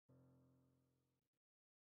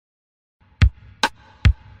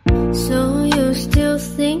So you're still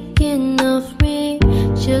thinking of me,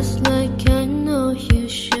 just like I know you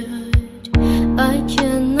should. I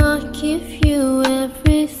cannot give you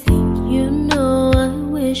everything, you know I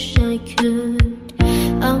wish I could.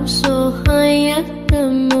 I'm so high at the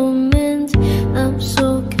moment, I'm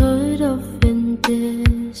so caught up in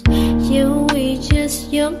this. Yeah, we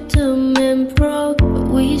just young, dumb and broke, but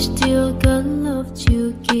we still got love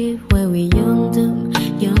to give. When we young, dumb,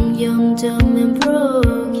 young, dumb and broke.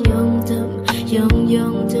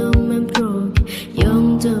 Young, dumb and broke.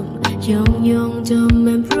 Young, dumb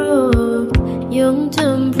and broke. Young,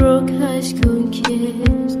 dumb, broke high school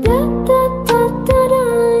kids. Da da da da da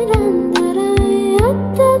da da da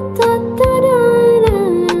da da da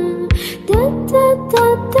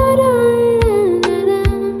da da da.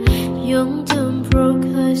 Young, dumb, broke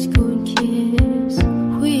high school kids.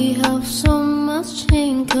 We have so much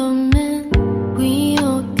in common. We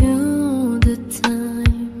argue all the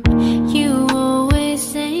time. You always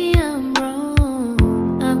say I'm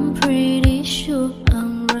wrong. I'm pretty sure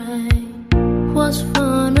I'm right. What's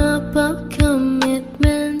fun about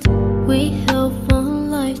commitment? We have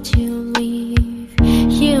one life to live.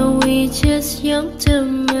 Yeah, we just young,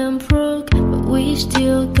 dumb and broke, but we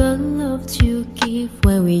still got love to give.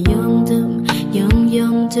 When we young, dumb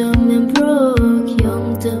and broke.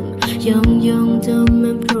 Young, dumb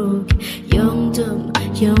and broke. Young,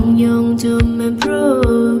 dumb and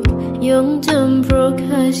broke. Young, dumb, broke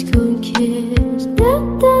high school kids. Da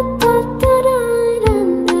da da da da da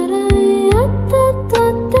da da da da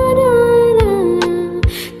da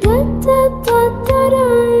da da.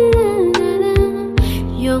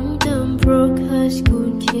 Young, dumb, broke high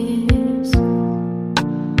school kids.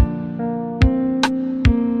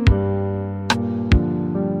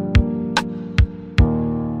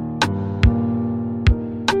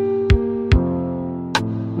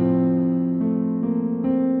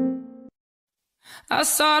 I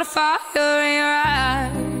saw the fire in your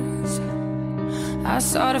eyes. I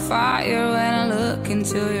saw the fire when I look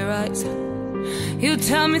into your eyes. You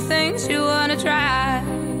tell me things you wanna try.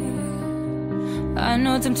 I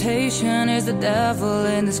know temptation is the devil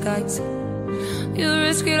in disguise. You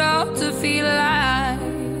risk it all to feel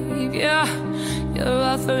alive. Yeah, you're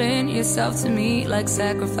offering yourself to me like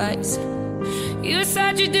sacrifice. You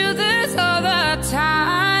said you do this all the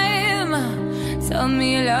time. Tell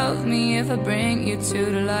me you love me if I bring you to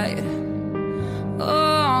the light.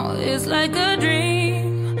 Oh, it's like a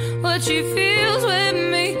dream, what she feels with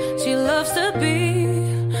me. She loves to be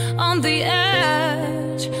on the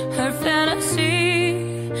edge. Her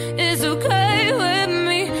fantasy is okay with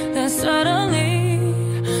me. Then suddenly,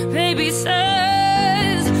 baby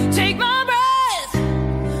says, take my breath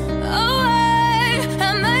away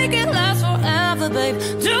and make it last forever, babe.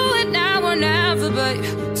 Do it now or never, babe.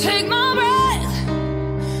 Take my breath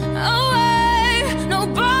away,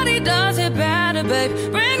 nobody does it better,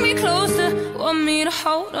 babe. Bring me closer, want me to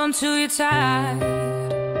hold on to you tight.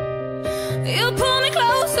 You pull me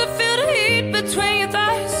closer, feel the heat between your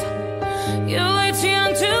thighs. You're way too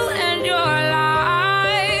young to end your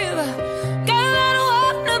life. Girl, I don't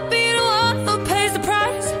wanna be the one who pays the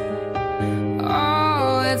price.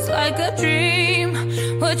 Oh, it's like a dream,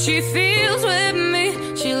 what she feels with me.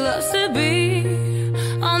 She loves to be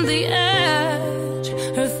on the edge.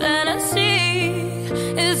 Her fantasy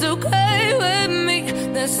is okay with me.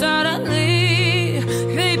 Then suddenly,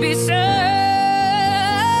 baby says,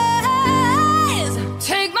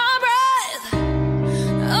 take my breath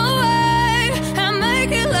away and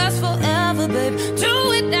make it last forever, babe.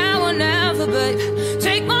 Do it now or never, babe.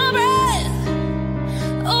 Take my breath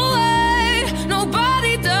away,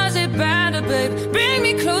 nobody does it better, babe. Bring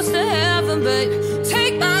me close to heaven, babe.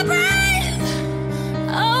 Take my breath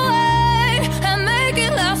away and make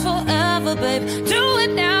it last forever, babe. Do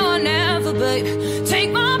it now or never, babe.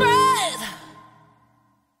 Take my breath.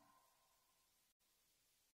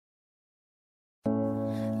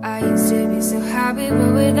 I used to be so happy,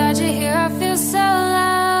 but without you here I feel so low.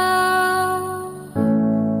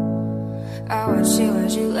 I watch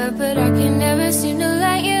you left, but I can never seem to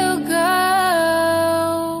let you go.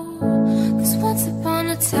 Cause once upon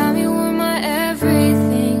a time you were my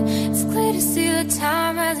everything. It's clear to see the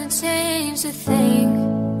time hasn't changed a thing.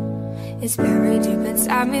 It's buried deep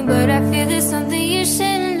inside me, but I feel there's something you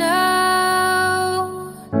should know.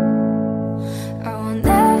 I will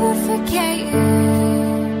never forget you.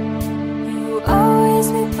 You will always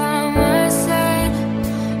be by my side.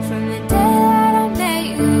 From the day that I met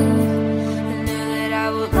you, I know that I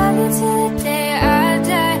will love you till the day I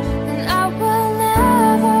die. And I will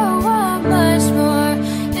never want much more.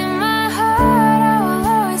 In my heart I will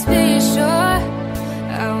always be sure.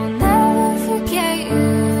 I will never forget you.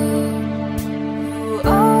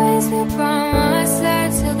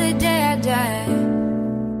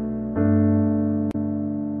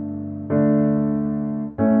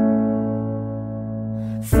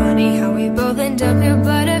 Funny how we both end up here,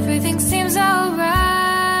 but everything seems alright.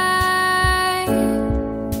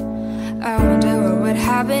 I wonder what would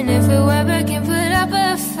happen if we ever can put up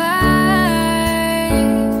a fight.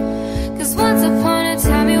 Cause once upon a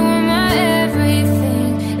time you were my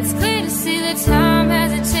everything. It's clear to see the time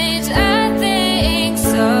hasn't changed a thing.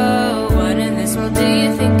 So what in this world do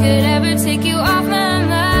you think could ever take you off my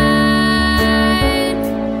mind?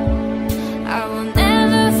 I will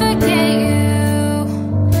never forget you.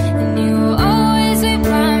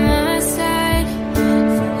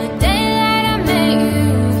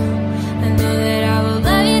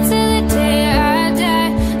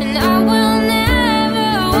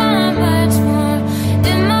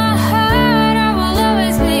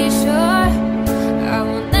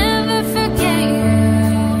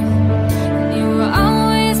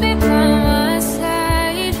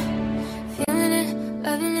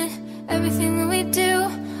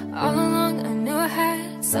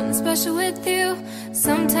 With you,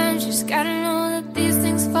 sometimes you just gotta know that these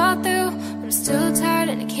things fall through. But I'm still tired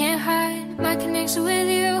and I can't hide my connection with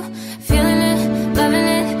you. Feeling it, loving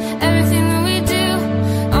it, everything that we do.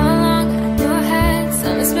 All along I knew I had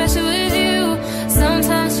something special with you.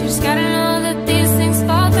 Sometimes you just gotta know that these things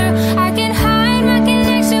fall through. I can hide my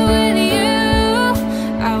connection with you.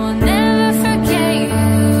 I will never forget you.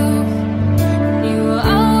 You will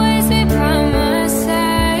always be by my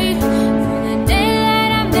side. From the day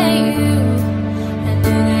that I met you,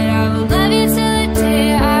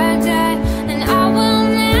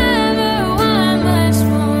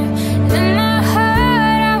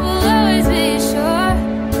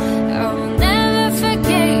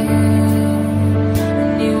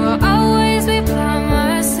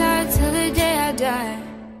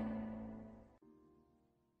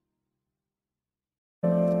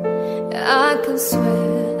 I can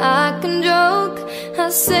swear, I can joke, I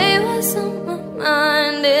say what's on my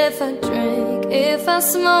mind. If I drink, if I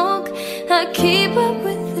smoke, I keep up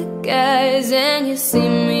with the guys. And you see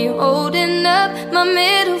me holding up my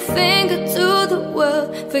middle finger to the world.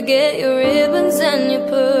 Forget your ribbons and your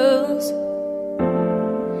pearls.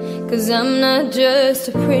 Cause I'm not just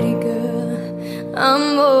a pretty girl,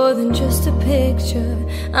 I'm more than just a picture.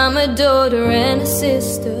 I'm a daughter and a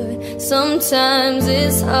sister. Sometimes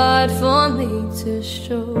it's hard for me to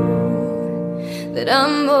show that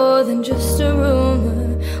I'm more than just a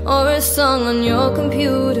rumor or a song on your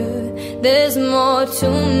computer. There's more to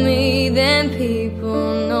me than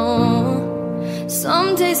people know.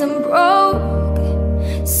 Some days I'm broke,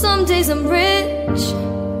 some days I'm rich,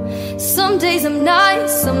 some days I'm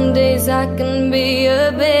nice, some days I can be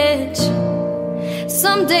a bitch.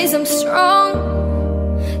 Some days I'm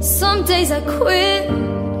strong, some days I quit.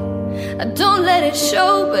 I don't let it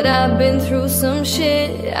show, but I've been through some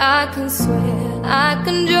shit. I can swear, I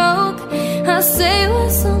can joke, I say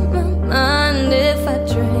what's on my mind. If I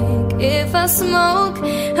drink, if I smoke,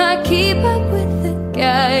 I keep up with the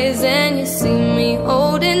guys. And you see me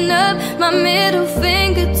holding up my middle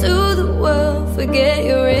finger to the world. Forget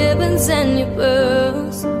your ribbons and your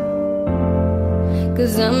pearls.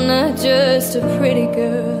 Cause I'm not just a pretty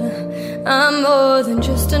girl, I'm more than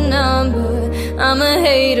just a number. I'm a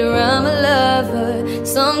hater, I'm a lover.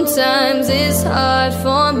 Sometimes it's hard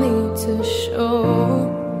for me to show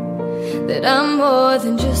that I'm more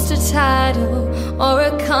than just a title or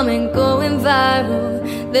a comment going viral.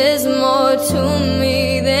 There's more to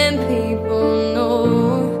me than people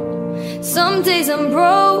know. Some days I'm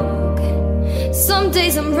broke, some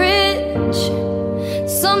days I'm rich,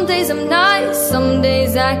 some days I'm nice, some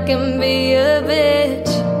days I can be a bitch.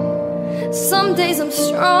 Some days I'm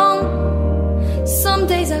strong, some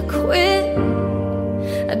days I quit.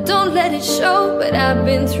 I don't let it show, but I've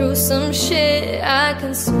been through some shit. I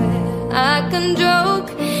can swear, I can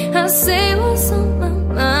joke, I say what's on my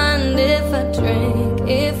mind. If I drink,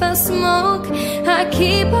 if I smoke, I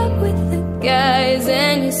keep up with the guys.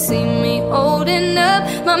 And you see me holding up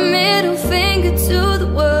my middle finger to the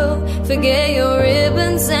world. Forget your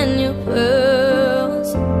ribbons and your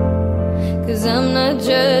pearls. Cause I'm not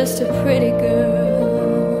just a pretty girl.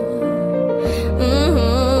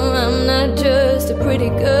 I'm not just a pretty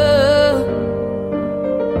girl.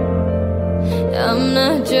 I'm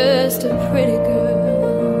not just a pretty girl.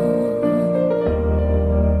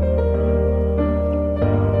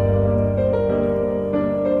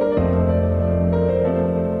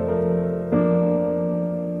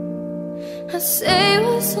 I say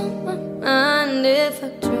what's on my mind. If I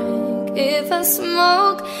drink, if I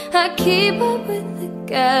smoke, I keep up with the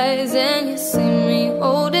guys. And you see me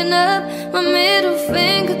holding up my middle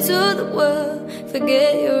finger to the world.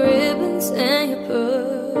 Forget your ribbons and your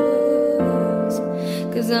pearls.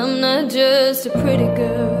 Cause I'm not just a pretty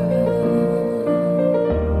girl.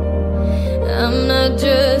 I'm not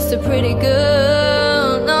just a pretty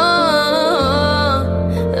girl, no.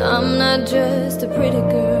 I'm not just a pretty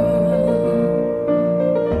girl.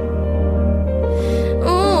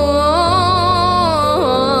 Oh,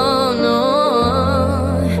 no.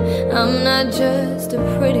 I'm not just a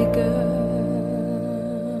pretty girl.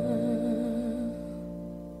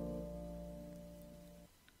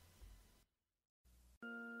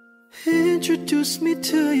 Introduce me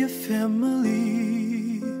to your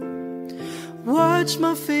family. Watch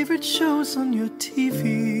my favorite shows on your TV.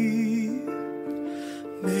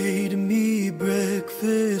 Made me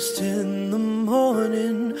breakfast in the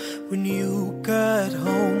morning when you got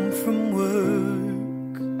home from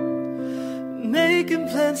work. Making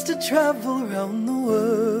plans to travel around the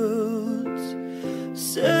world.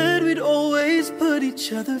 Said we'd always put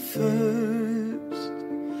each other first.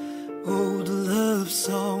 Old love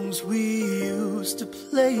songs we used to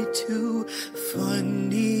play too.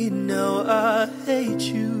 Funny, now I hate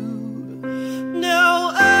you. Now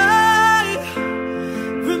I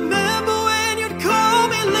remember when you'd call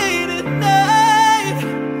me late at night,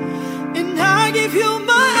 and I gave you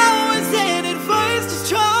my hours and advice, just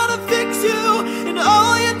trying to fix you and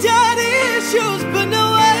all your daddy issues. But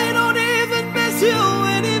now I don't even miss you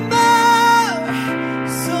anymore.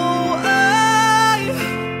 So I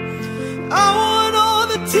want all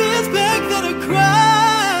the tears back that I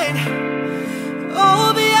cried,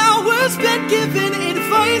 all the hours spent giving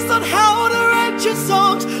advice on how to write your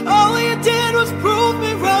songs. All you did was prove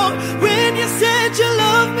me wrong when you said you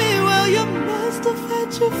loved me. Well, you must have had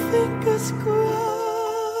your fingers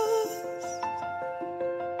crossed.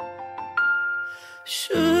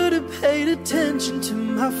 Should have paid attention to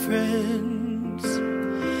my friends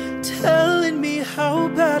telling me how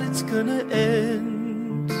bad it's gonna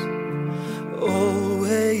end.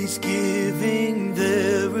 Always giving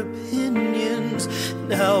their opinions.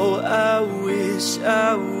 Now I wish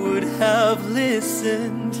I would have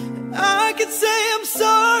listened. I could say I'm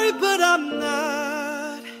sorry, but I'm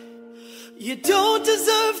not. You don't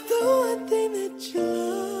deserve the one thing that you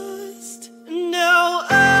lost. Now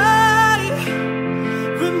I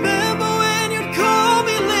remember when you'd call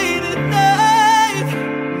me late at night,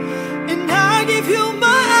 and I gave you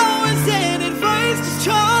my hours and advice, just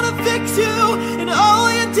trying to fix you and all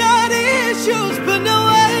your daddy issues. But now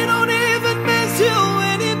I don't even miss you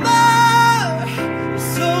anymore.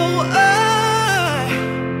 So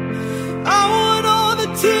I want all the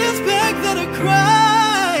tears back that I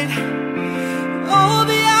cried, all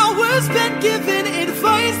the hours spent giving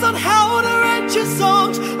advice on how to write your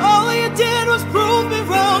songs. All you did was prove me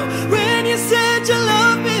wrong when you said you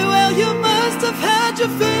loved me. Well, you must have had your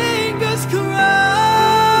fingers crossed.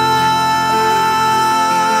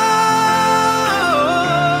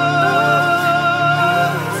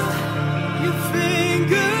 Your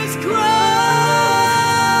fingers crossed.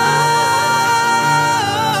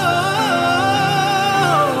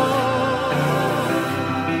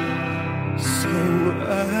 So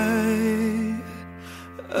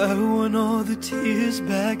I want all the tears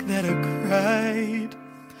back that I cried,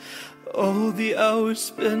 all the hours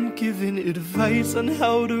spent giving advice on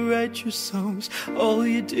how to write your songs. All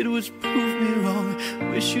you did was prove me wrong.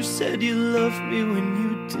 Wish you said you loved me when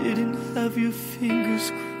you didn't have your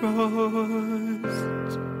fingers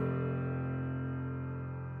crossed.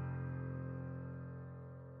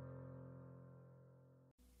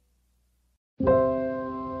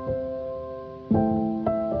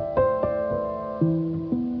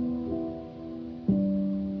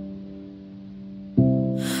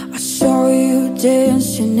 I saw you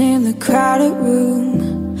dancing in the crowded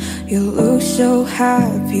room. You look so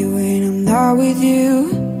happy when I'm not with you.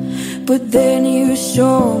 But then you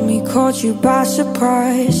saw me, caught you by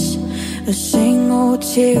surprise. A single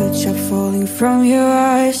teardrop falling from your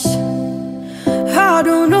eyes. I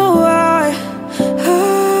don't know why I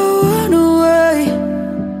went away.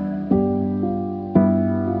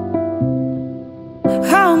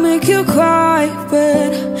 I'll make you cry,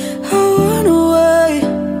 but I went away.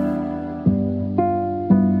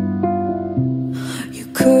 You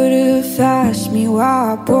could have asked me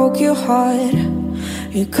why I broke your heart.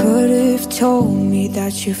 You could have told me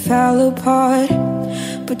that you fell apart.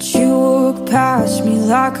 But you walked past me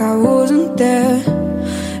like I wasn't there,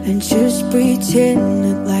 and just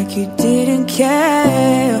pretended like you didn't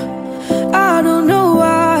care. I don't know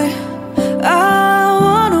why I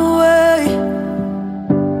went away.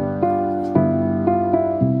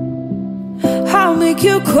 I'll make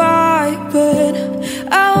you cry, but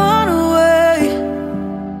I went away.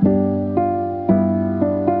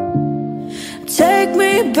 Take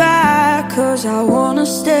me back, 'cause I wanna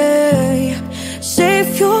stay. Save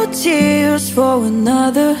your tears for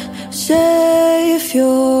another. Save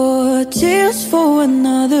your tears for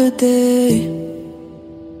another day.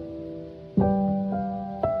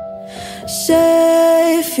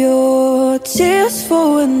 Save your tears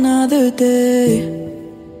for another day.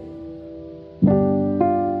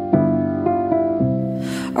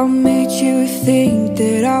 I made you think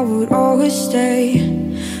that I would always stay.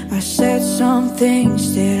 I said some things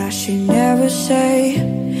that I should never say.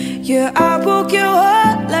 Yeah, I broke your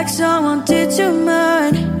heart like someone did to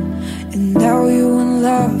mine. And now you won't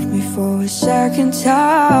love me for a second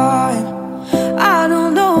time. I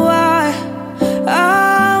don't know why I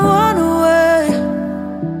run away.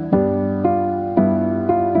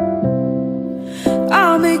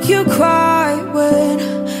 I'll make you cry when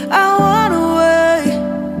I run away.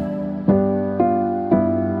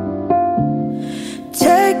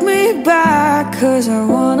 Take me back 'cause I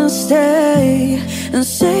wanna stay. And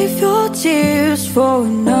save your tears for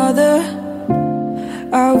another.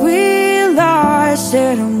 I realize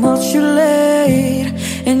that I'm much too late,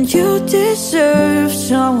 and you deserve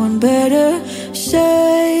someone better.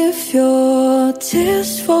 Save your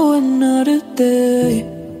tears for another day.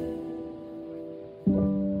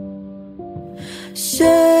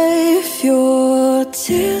 Save your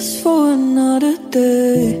tears for another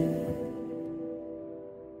day.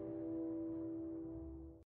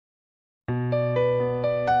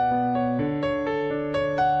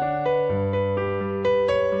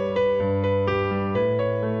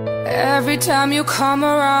 Every time you come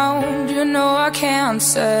around, you know I can't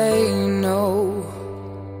say no.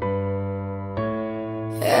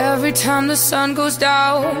 Every time the sun goes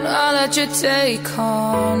down, I let you take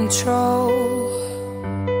control.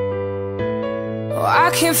 Oh, I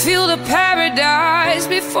can feel the paradise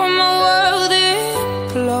before my world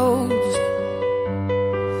implodes.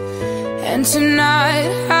 And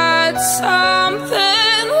tonight had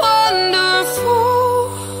something wonderful.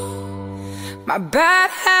 My bad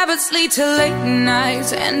habits lead to late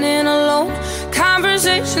nights, ending alone.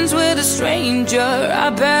 Conversations with a stranger I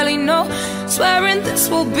barely know. Swearing this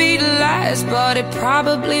will be the last, but it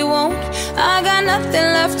probably won't. I got nothing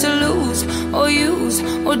left to lose or use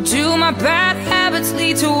or do. My bad habits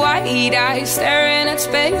lead to wide eyes staring at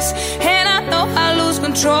space. And I know I lose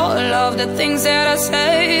control of the things that I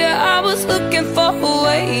say. I was looking for a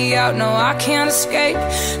way out, no I can't escape.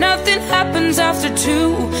 Nothing happens after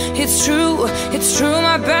 2, it's true, it's true.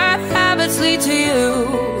 My bad habits lead to you.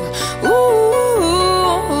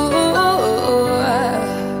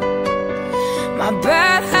 My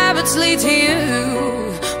bad habits lead to you.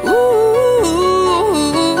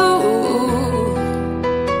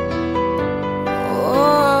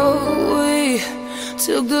 Oh, we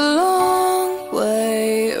took the long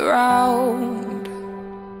way round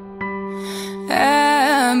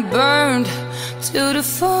and burned to the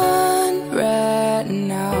fun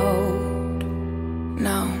ran out.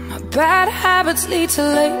 Now my bad habits lead to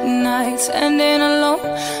late nights, ending alone.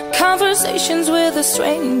 Conversations with a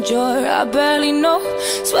stranger I barely know.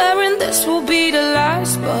 Swearing this will be the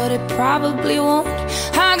last, but it probably won't.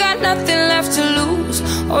 I got nothing left to lose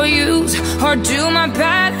or use or do. My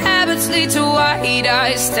bad habits lead to wide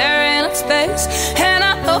eyes staring at space. And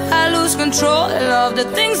I know I lose control of the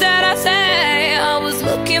things that I say. I was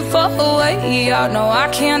looking for a way out, no I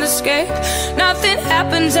can't escape. Nothing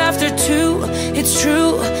happens after 2, it's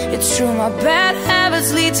true, it's true. My bad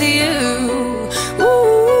habits lead to you.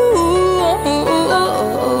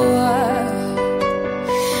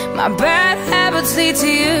 My bad habits lead to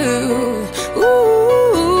you.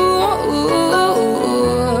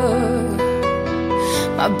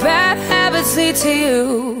 My bad habits lead to you.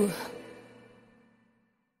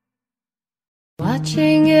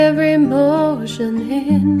 Watching every motion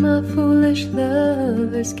in my foolish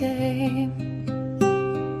lover's game.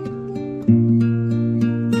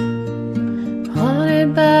 Haunted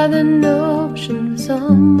by the notion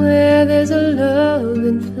somewhere there's a love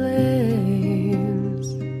in flames,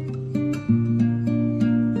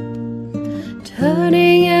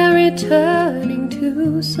 turning and returning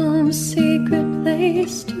to some secret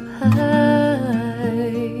place to hide.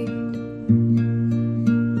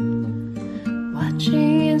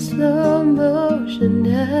 Watching in slow motion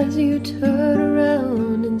as you turn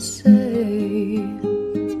around and say,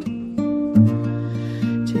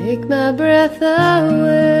 take my breath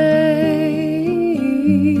away.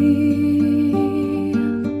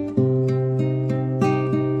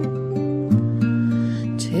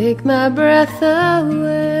 Take my breath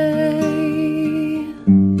away.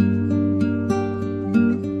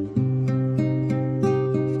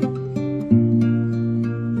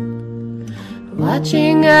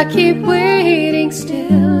 Watching, I keep waiting,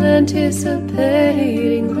 still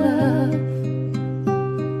anticipating love.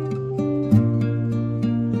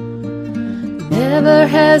 Never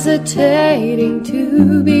hesitating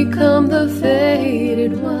to become the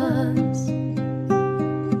fated ones.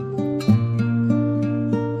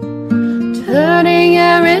 Turning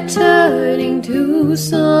and returning to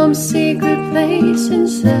some secret place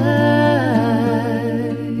inside.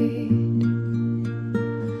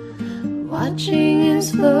 Watching in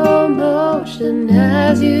slow motion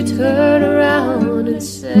as you turn around and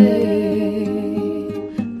say,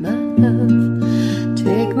 my love,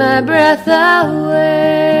 take my breath away.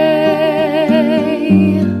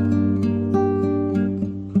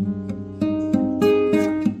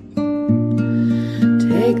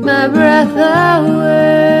 Take my breath away.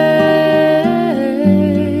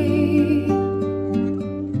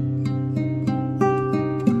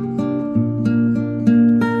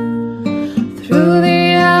 Through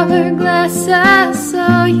the hourglass I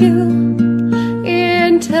saw you.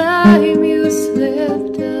 In time you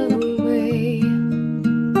slipped away.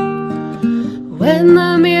 When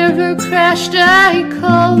the mirror crashed I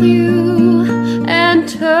called you and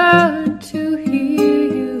turned to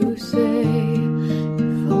hear you say,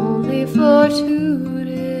 if only for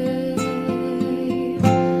today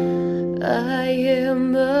I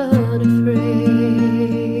am unafraid.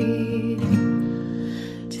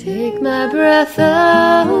 Take my breath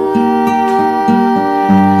away.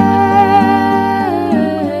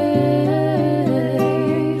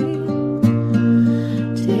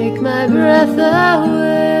 Take my breath away.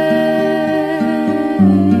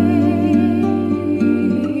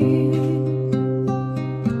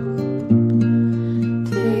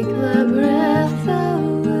 Take my breath away.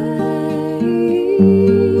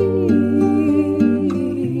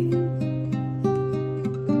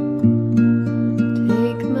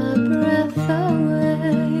 Take my breath away.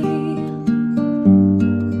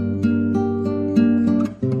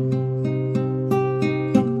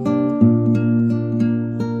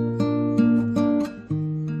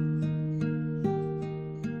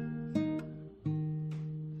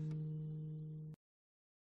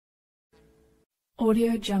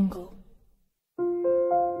 Audio Jungle.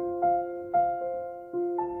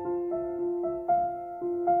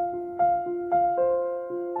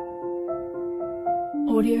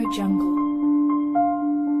 Audio Jungle.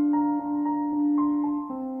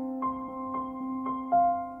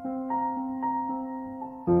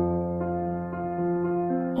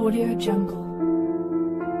 Audio Jungle.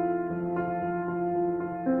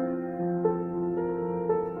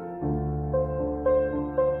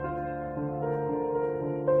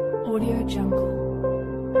 Audio Jungle.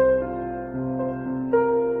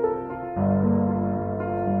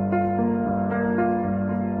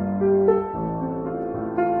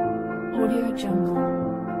 Audio Jungle.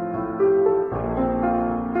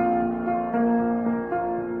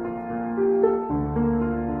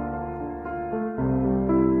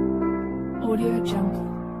 Audio Jungle.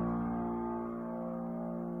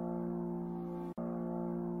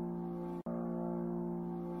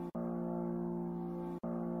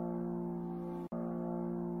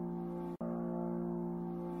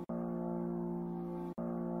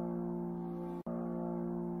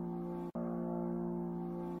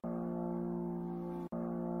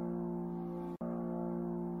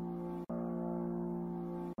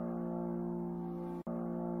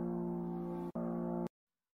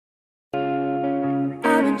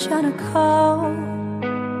 I've been trying to call.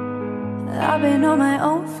 I've been on my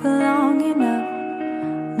own for long enough.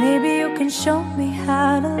 Maybe you can show me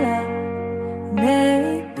how to love.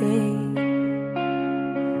 Maybe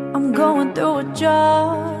I'm going through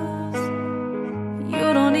withdrawals.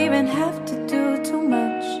 You don't even have to do too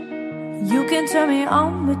much. You can turn me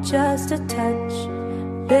on with just a touch,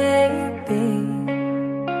 baby.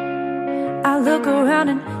 I look around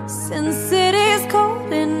and Sin City's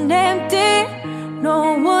cold and empty.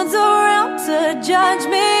 No one's around to judge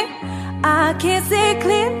me. I can't see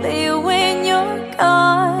clearly when you're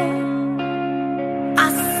gone.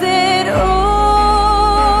 I said, oh,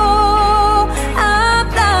 I'm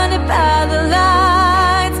blinded by the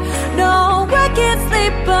lights. No, I can't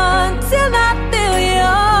sleep until I feel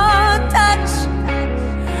your touch.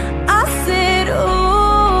 I said,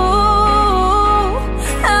 oh,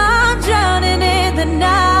 I'm drowning in the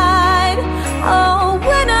night. Oh,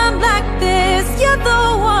 when I'm like this, you're the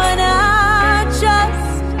one I trust.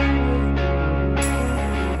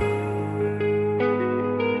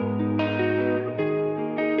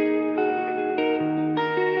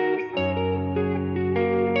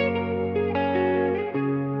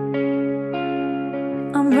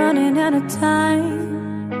 I'm running out of time,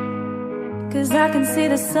 'cause I can see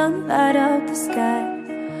the sun light up the sky.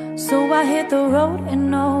 So I hit the road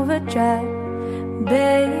in overdrive,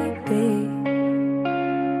 baby.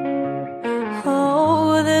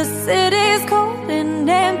 Oh, the city's cold and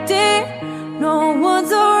empty, no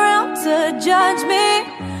one's around to judge me.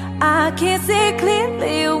 I can't see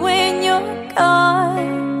clearly when you're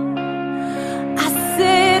gone. I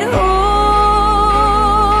said, ooh,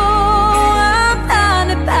 I'm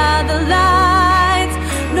blinded by the lights.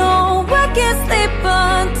 No, I can't sleep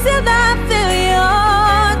until I feel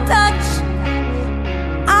your touch.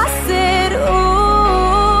 I said,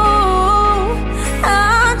 ooh,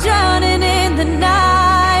 I'm drowning in the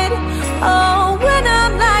night. Oh, when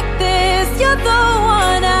I'm like this, you're the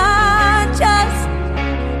one I trust.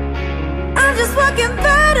 I'm just walking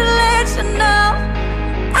through to let you know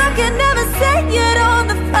I can never say it on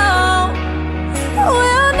the phone.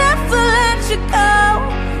 We'll never let you go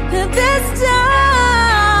this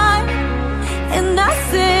time. And I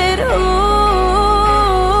said, ooh,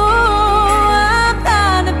 I'm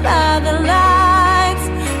blinded by the lights.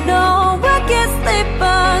 No, I can't sleep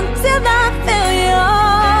until I feel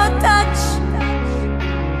your touch.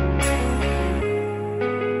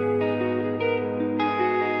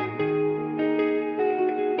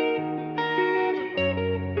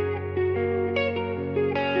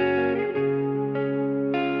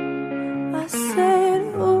 I said,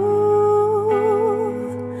 ooh,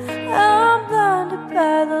 I'm blinded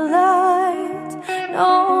by the light. No,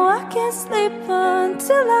 I can't sleep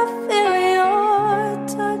until I feel your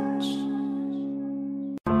touch.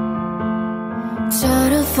 Turn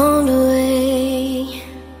the phone away,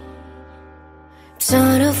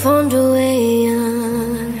 turn the phone away,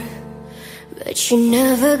 but you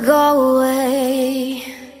never go away.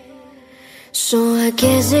 So I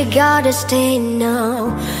guess I gotta stay now.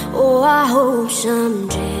 Oh, I hope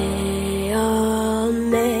someday I'll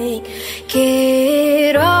make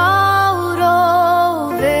it out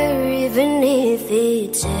of there, even if it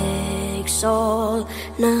takes all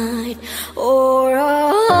night or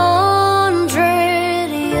 100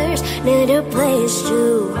 years. Need a place to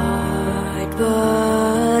hide,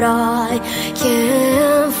 but I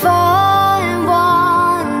can't find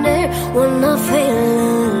one there when I feel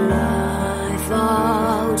alive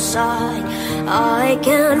outside. I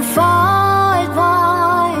can fight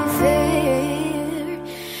my fear.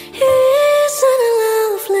 Isn't it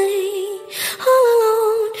lovely? All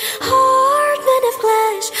alone, heart made of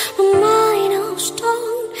glass, my mind of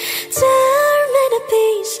stone. Tear me to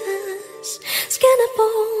pieces, skin and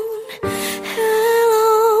bone. Hello,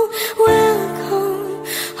 welcome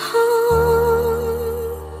home.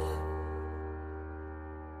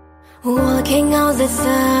 Walking out the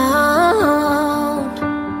town,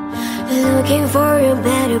 looking for a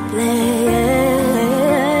better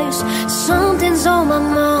place. Something's on my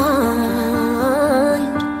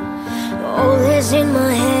mind, always in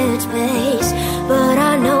my headspace. But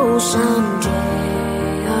I know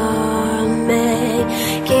someday I'll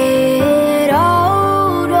make it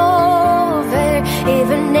out of there,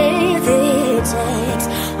 even if it takes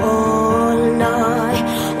all night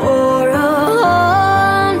or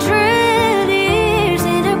 100 years.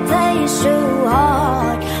 In a place to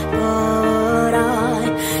hide, but I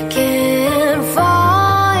can't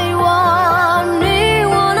find one near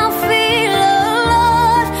when I feel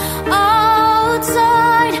alive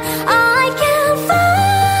outside. I can't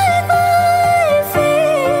find my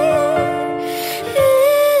fear.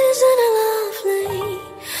 Isn't it lovely?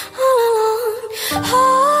 All alone,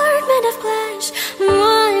 heart made of glass,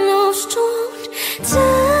 mind of stone.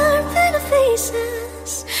 Turn to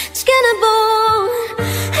faces, skin and bone.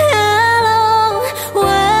 Hello,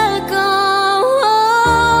 welcome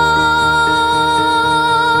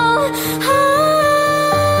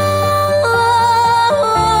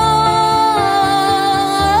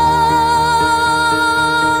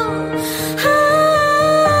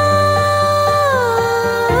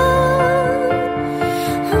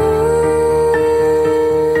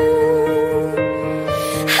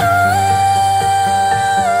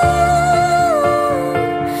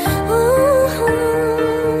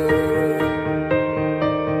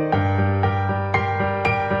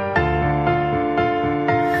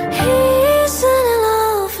Isn't it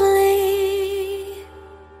lovely?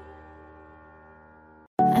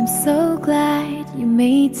 I'm so glad you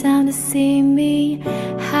made time to see me.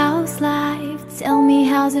 How's life? Tell me,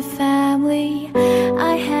 how's the family?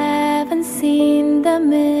 I haven't seen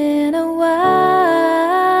them in a while.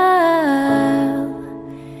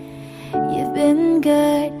 You've been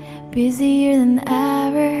good, busier than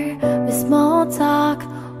ever, with small talk,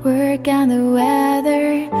 work and the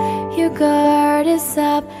weather. Your guard is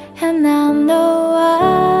up and I know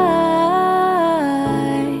why.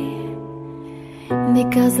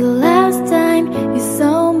 Because the last time you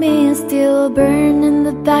saw me is still burned in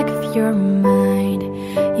the back of your mind.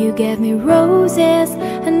 You gave me roses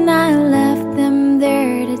and I left them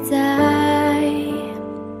there to die.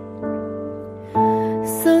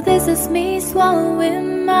 So this is me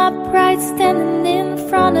swallowing my pride, standing in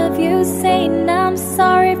front of you saying I'm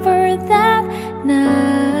sorry for that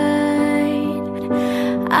night.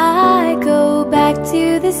 I go back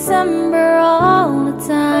to December all the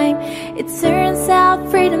time. It turns out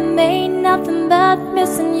freedom ain't nothing but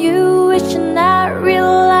missing you, wishing I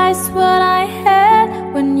realized what I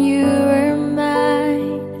had when you were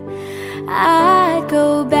mine. I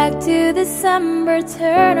go back to December,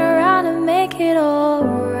 turn around and make it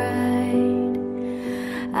alright.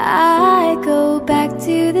 I go back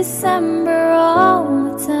to December all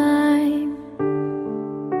the time.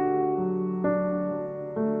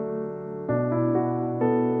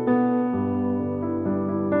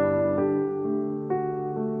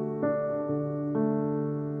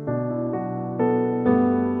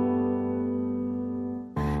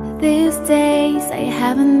 These days I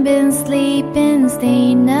haven't been sleeping,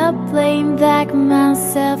 staying up playing back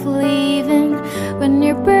myself leaving. When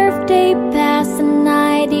your birthday passed and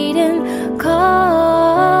I didn't call,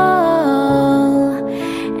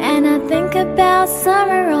 and I think about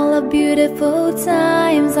summer, all the beautiful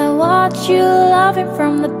times I watch you laughing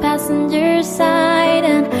from the passenger side,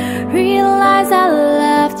 and realize I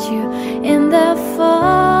loved you in the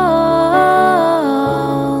fall.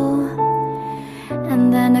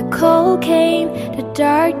 And then the cold came, the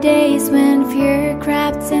dark days when fear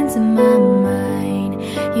crept into my mind.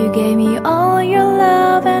 You gave me all your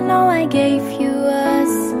love and all I gave you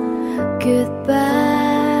was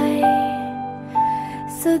goodbye.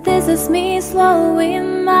 So this is me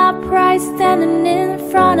swallowing my pride, standing in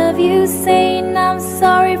front of you saying I'm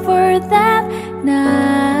sorry for that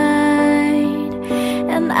night.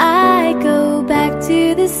 And I go back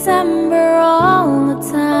to December all the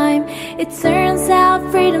time. It turns out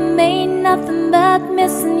freedom ain't nothing but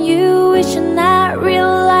missing you, wishing I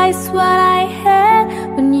realized what I had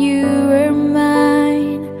when you were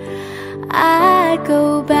mine. I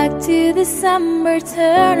go back to December,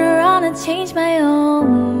 turn around and change my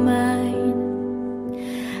own mind.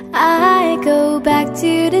 I go back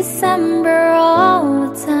to December all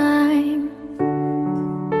the time.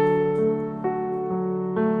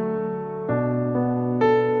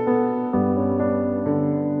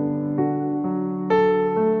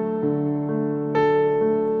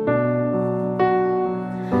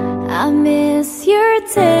 I miss your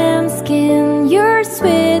tan skin, your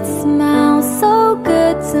sweet smile, so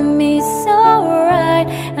good to me, so right.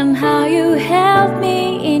 And how you held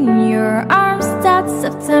me in your arms that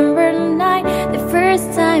September night, the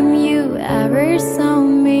first time you ever saw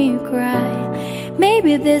me cry.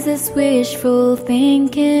 Maybe this is wishful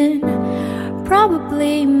thinking,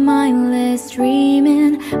 probably mindless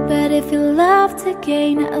dreaming, but if you loved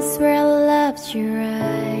again, I swear I loved you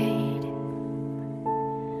right.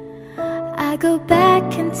 I go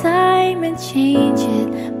back in time and change it,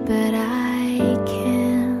 but I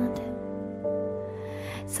can't.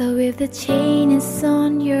 So if the chain is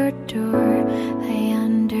on your door, I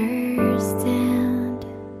understand.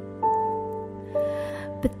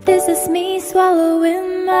 But this is me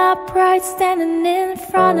swallowing my pride, standing in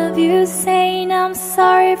front of you saying I'm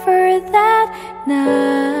sorry for that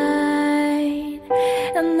night.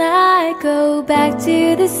 And I go back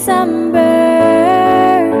to December.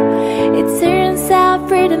 It turns out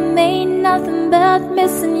freedom ain't nothing but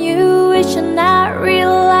missing you, wishing I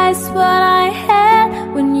realized what I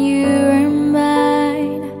had when you were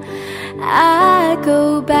mine. I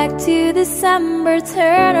go back to December,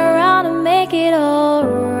 turn around and make it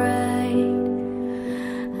alright.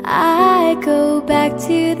 I go back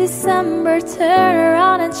to December, turn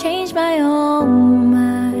around and change my own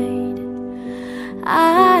mind.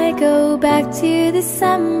 I go back to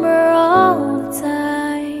December all the time.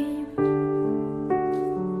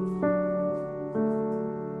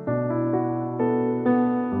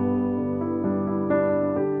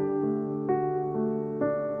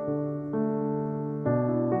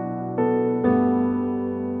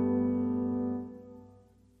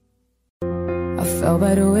 I fell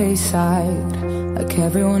by the wayside like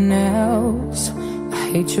everyone else. I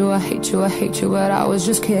hate you, I hate you, I hate you, but I was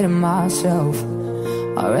just kidding myself.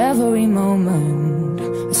 Our every moment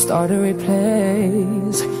I start to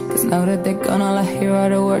replace, cause now that they're gone, all I hear are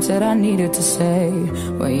the words that I needed to say.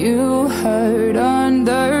 When you hurt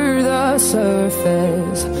under the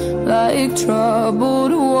surface, like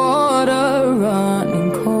troubled water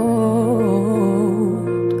running cold.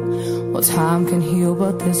 Well, time can heal,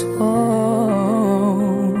 but this won't.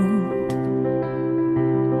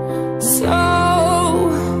 So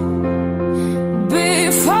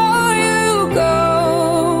before you go,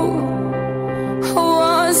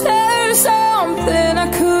 was there something I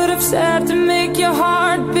could have said to make your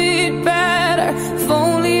heart beat better? If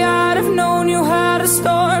only I'd have known you had a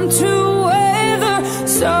storm to weather.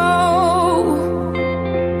 So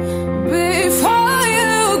before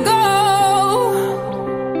you go,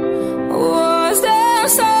 was there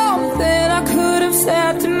something I could have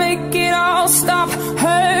said to make it all stop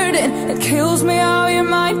hurting? It kills me how your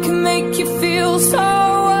mind can make you feel so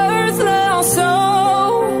worthless. So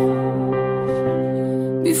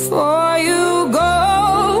before you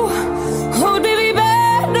go, would we be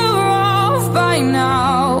better off by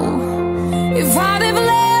now if I'd have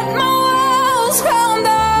let my walls come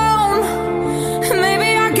down? Maybe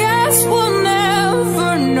I guess we'll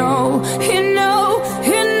never know. You know,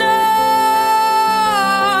 you know.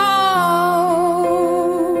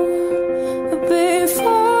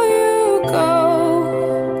 Before you go,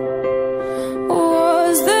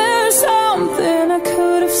 was there something I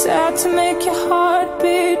could have said to make your heart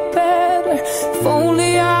beat better? If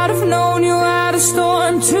only I'd have known you had a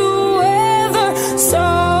storm to weather. So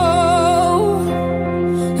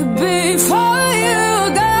before you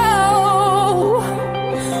go,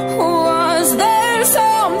 was there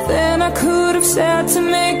something I could have said to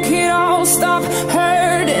make it all stop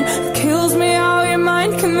hurting? It kills me how your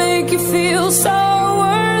mind can make you feel so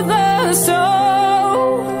worthless. So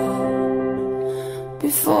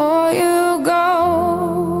before you go.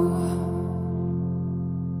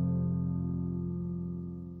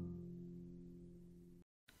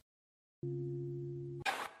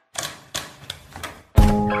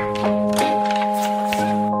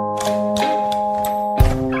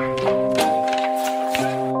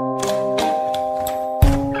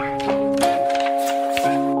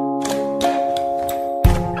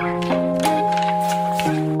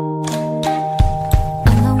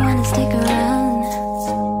 I'm the one to stick around.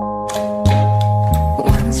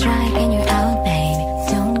 One strike and you're out, baby.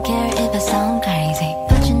 Don't care if I sound crazy,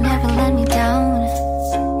 but you never let me down.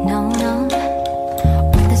 No, no.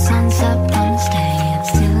 When the sun's up, I'm staying.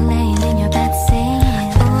 Still laying in your bed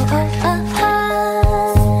singing. Oh, oh, oh, oh.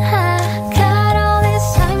 I got all these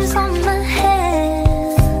times on my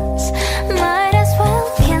hands. Might as well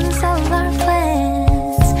cancel our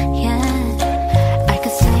plans. Yeah, I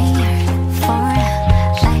could stay here for a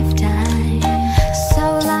lifetime. So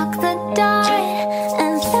lock the door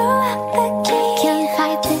and throw out the key. Can't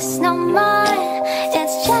fight this no more.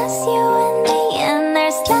 It's just you and me, and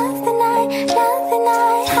there's nothing I can do.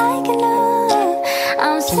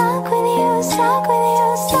 I'm stuck with you, stuck with you,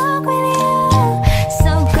 stuck with you.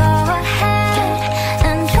 So go ahead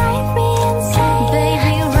and drive me insane.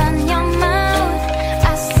 Baby, run your mouth.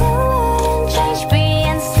 I still wouldn't change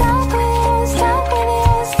being stuck with you, stuck with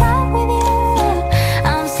you, stuck with you.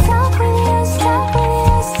 I'm stuck with you, stuck with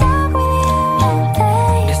you, stuck with you,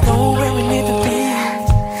 baby. There's nowhere we need to be.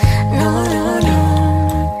 No, no, no.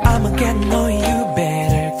 I'ma get to know you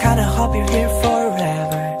better. Kinda hope you're here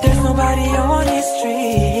forever. There's nobody on these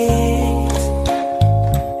streets.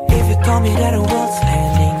 If you told me that the world's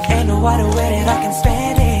ending, ain't no other way that I can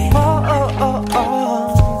spend it. Oh, oh, oh, oh.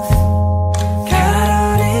 Got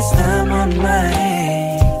all this time on my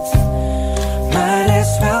hands. Might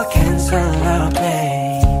as well cancel our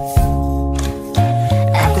plans.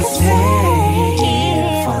 I could stay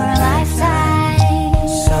here for a lifetime.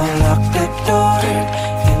 So lock the door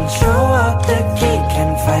and throw out the key.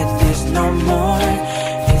 Can't fight this no more.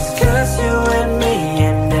 It's just you and me,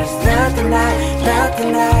 and there's nothing I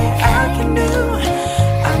can do.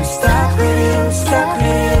 I'm stuck with you, stuck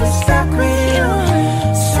with you, stuck with you.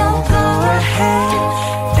 So go ahead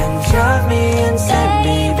and drive me insane,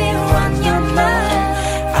 baby, run your mind.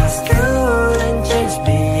 I still wouldn't change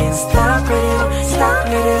being stuck with you, stuck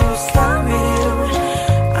with you, stuck with you.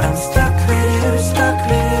 I'm stuck with you, stuck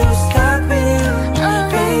with you, stuck with you,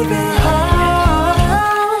 baby.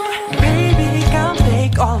 Baby, come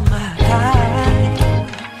take all my time.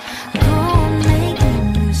 Go and make me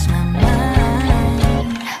lose my mind.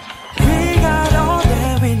 We got all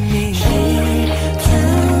that we need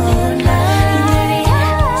Tonight,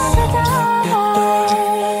 the door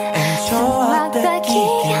and show out the key.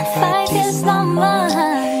 Can't fight this no more.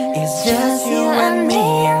 It's just you and me,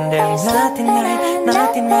 and there's nothing that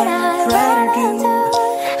I'd rather do.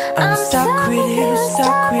 I'm stuck with you,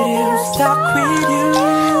 stuck with you, stuck with you.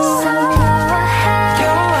 So go ahead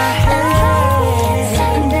and drive me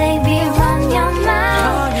insane, baby, run your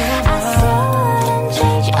mouth. I still wouldn't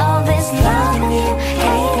change all this loving you,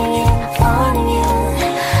 hating you, wanting you.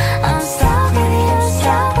 I'm stuck with you,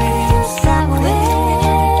 stuck with you, stuck with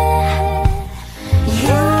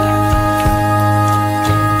you.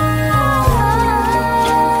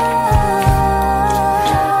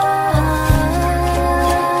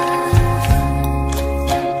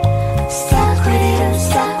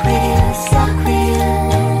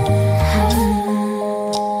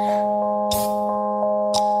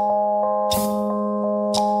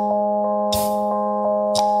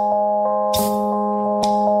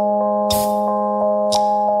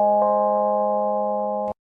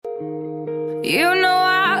 You know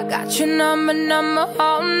I got your number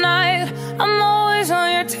all night. I'm always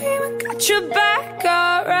on your team and got your back,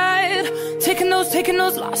 alright. Taking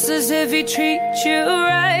those losses if he treat you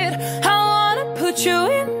right. I wanna put you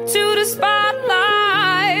into the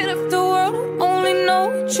spotlight. If the world only know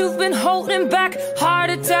what you've been holding back.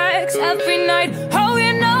 Heart attacks every night. Oh,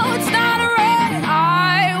 you know it's not right.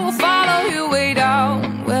 I will follow you way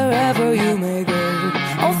down, wherever you may go.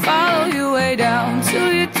 I'll follow you way down to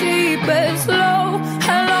your deepest low.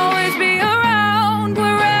 I'll always be around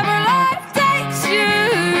wherever life takes you.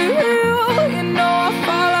 You know I'll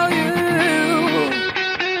follow you.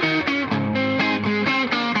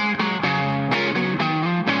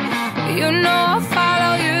 You know I'll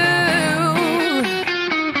follow you.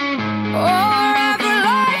 Oh, wherever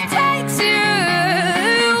life takes you.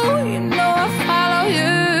 You know I'll follow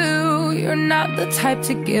you. You're not the type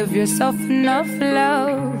to give yourself enough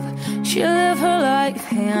love. She live her life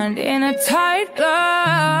hand in a tight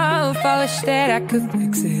glove. I wish that I could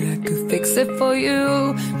fix it for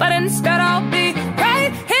you. But instead I'll be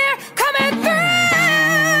right here coming through.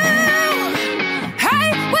 Hey,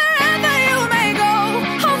 wherever you may go,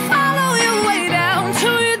 I'll follow you way down to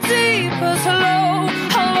your deepest low.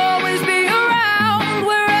 I'll always be around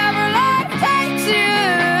wherever life takes you.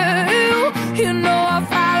 You know I'll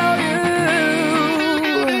follow you.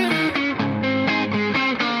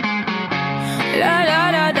 La la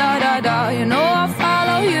da da da da, you know I'll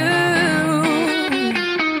follow you.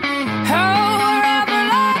 Oh, wherever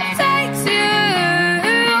life takes you,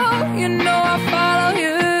 you know I'll follow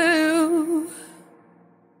you.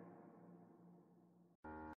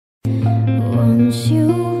 Once you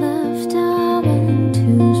left, I went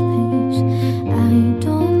to space. I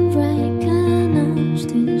don't recognize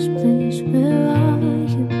this place. Where are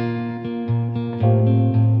you?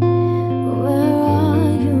 Where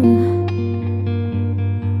are you?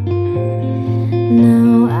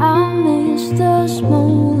 Now I miss the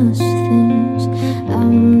smallest things.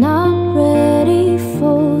 I'm not ready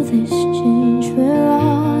for this change. Where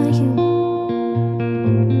are you?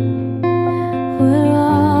 Where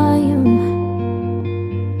are you?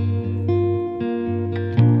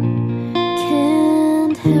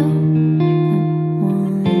 Can't help but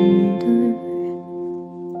wonder.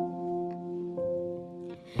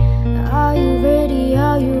 Are you ready?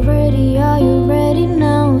 Are you ready? Are you ready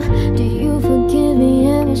now? Do you forgive me?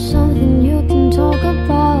 Am it something you can talk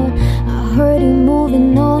about? I heard you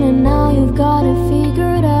moving on and now you've got it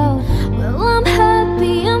figured out. Well, I'm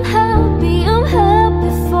happy, I'm happy, I'm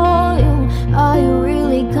happy for you. Are you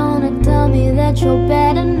really gonna tell me that you're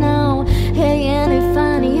better now? Hey, ain't it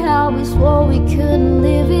funny how we swore we couldn't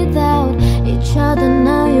live without each other?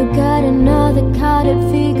 Now you got another, got it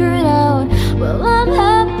figured out. Well, I'm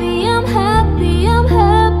happy, I'm happy, I'm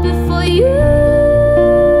happy for you.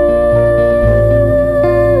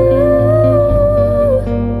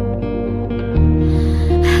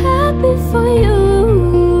 Happy for you.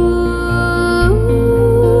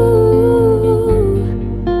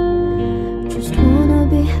 Just wanna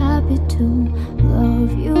be happy to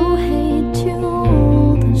love you, hate you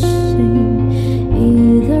all the same.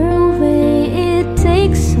 Either way, it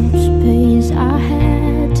takes up space. I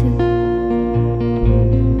had to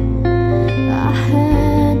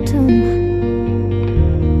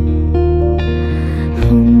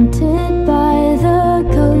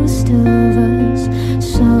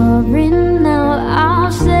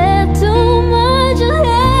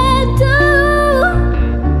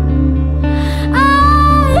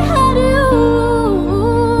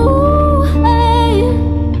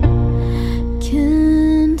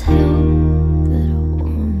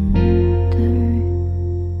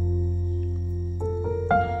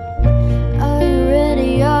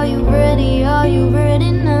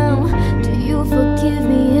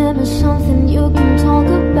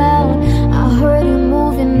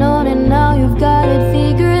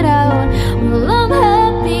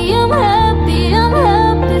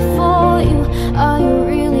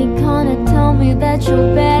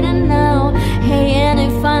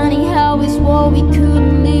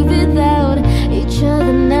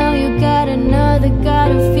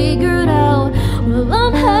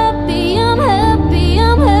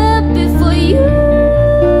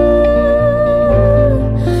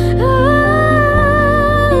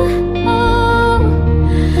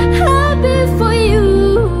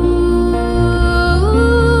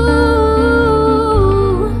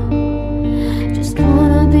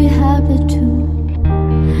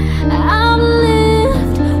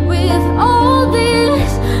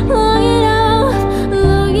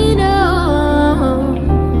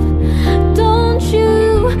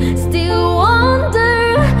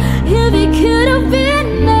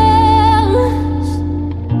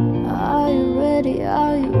ready?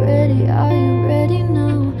 Are you ready? Are you ready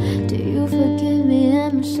now? Do you forgive me?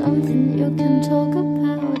 Am I something you can talk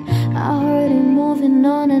about? I heard you moving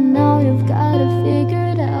on and now you've gotta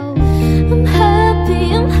figure it out. I'm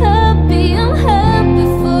happy, I'm happy, I'm happy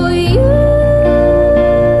for you.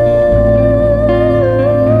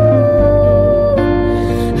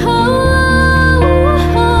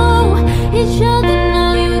 Each other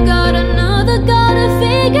now, you got another, gotta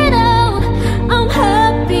figure it out. I'm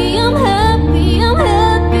happy, I'm happy, I'm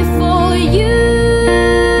happy for you.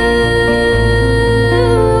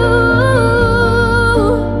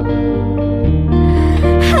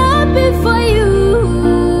 Happy for you.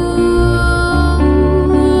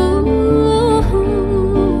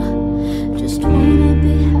 Just wanna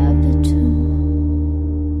be happy too.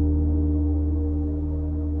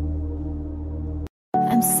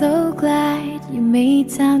 I'm so glad you made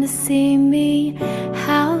time to see me.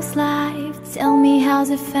 How's life? Tell me, how's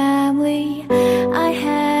your family? I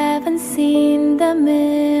haven't seen them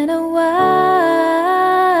in a while.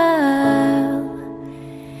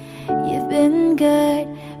 You've been good,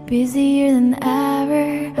 busier than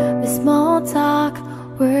ever, with small talk,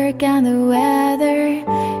 work and the weather.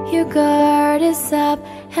 Your guard is up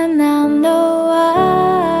and I know why.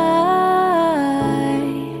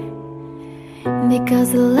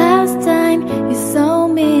 Because the last time you saw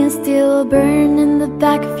me is still burned in the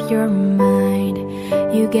back of your mind.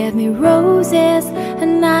 You gave me roses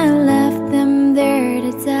and I left them there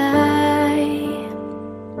to die.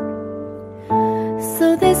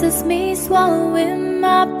 So this is me swallowing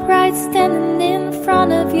my pride, standing in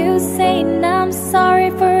front of you saying I'm sorry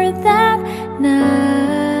for that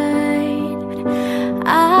night.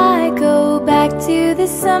 I go back to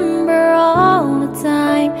December all the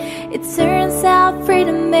time. It turns out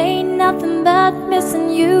freedom ain't nothing but missing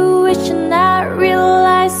you, wishing I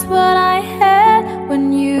realized what I had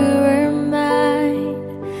when you were mine.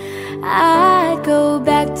 I go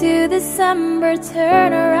back to December,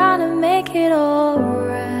 turn around and make it alright.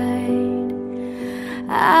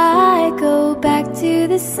 I go back to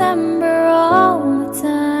December all the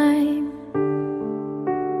time.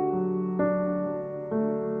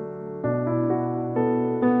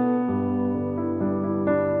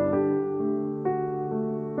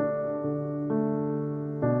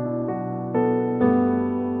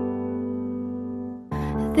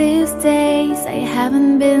 These days I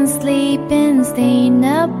haven't been sleeping, staying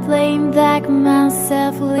up playing back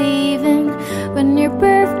myself leaving. When your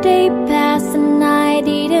birthday passed and I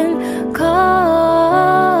didn't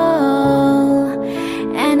call,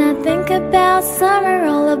 and I think about summer,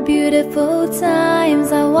 all the beautiful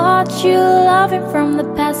times. I watch you laughing from the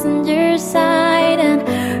passenger side and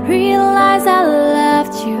realize I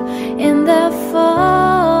left you in the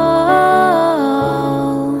fall.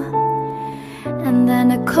 And then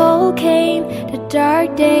the cold came, the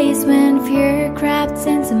dark days when fear crept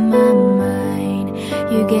into my mind.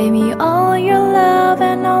 You gave me all your love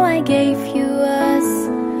and all I gave you was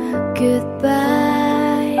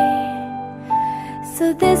goodbye.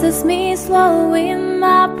 So this is me swallowing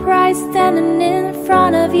my pride, standing in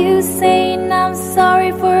front of you saying I'm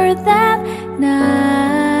sorry for that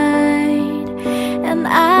night. And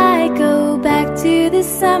I go back to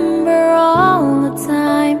December all the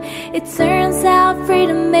time. It turns out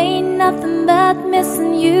freedom ain't nothing but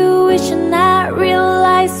missing you, wishing I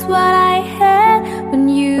realized what I had when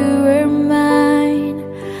you were mine.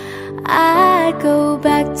 I go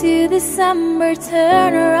back to December,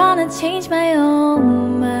 turn around and change my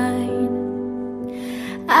own mind.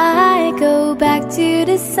 I go back to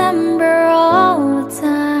December all the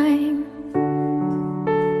time.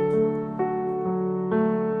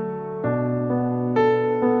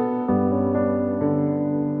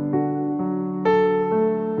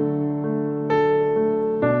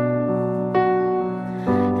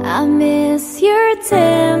 I miss your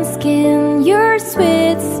tan skin, your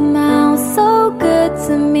sweet smile, so good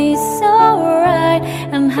to me, so right.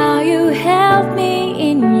 And how you held me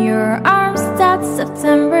in your arms that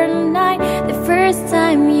September night, the first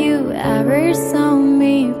time you ever saw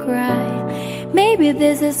me cry. Maybe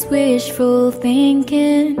this is wishful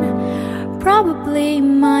thinking, probably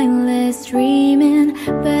mindless dreaming,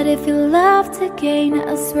 but if you loved again,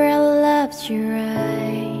 I swear I loved you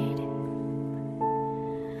right.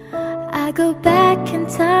 I go back in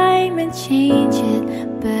time and change it,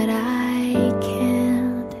 but I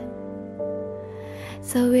can't.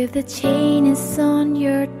 So if the chain is on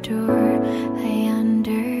your door, I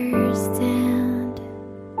understand.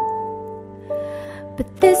 But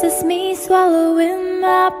this is me swallowing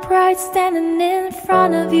my pride, standing in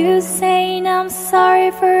front of you saying I'm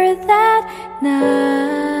sorry for that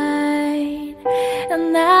night.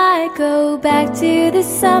 and I go back to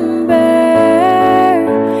December.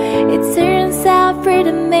 It turns out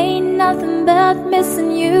freedom ain't nothing but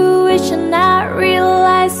missing you, wishing I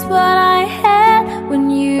realized what I had when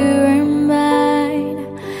you were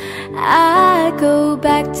mine. I go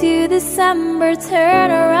back to December,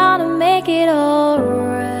 turn around and make it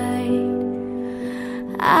alright.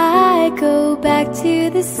 I go back to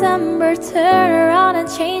December, turn around and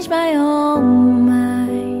change my own mind.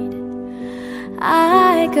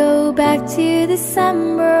 I go back to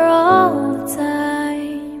December all the time.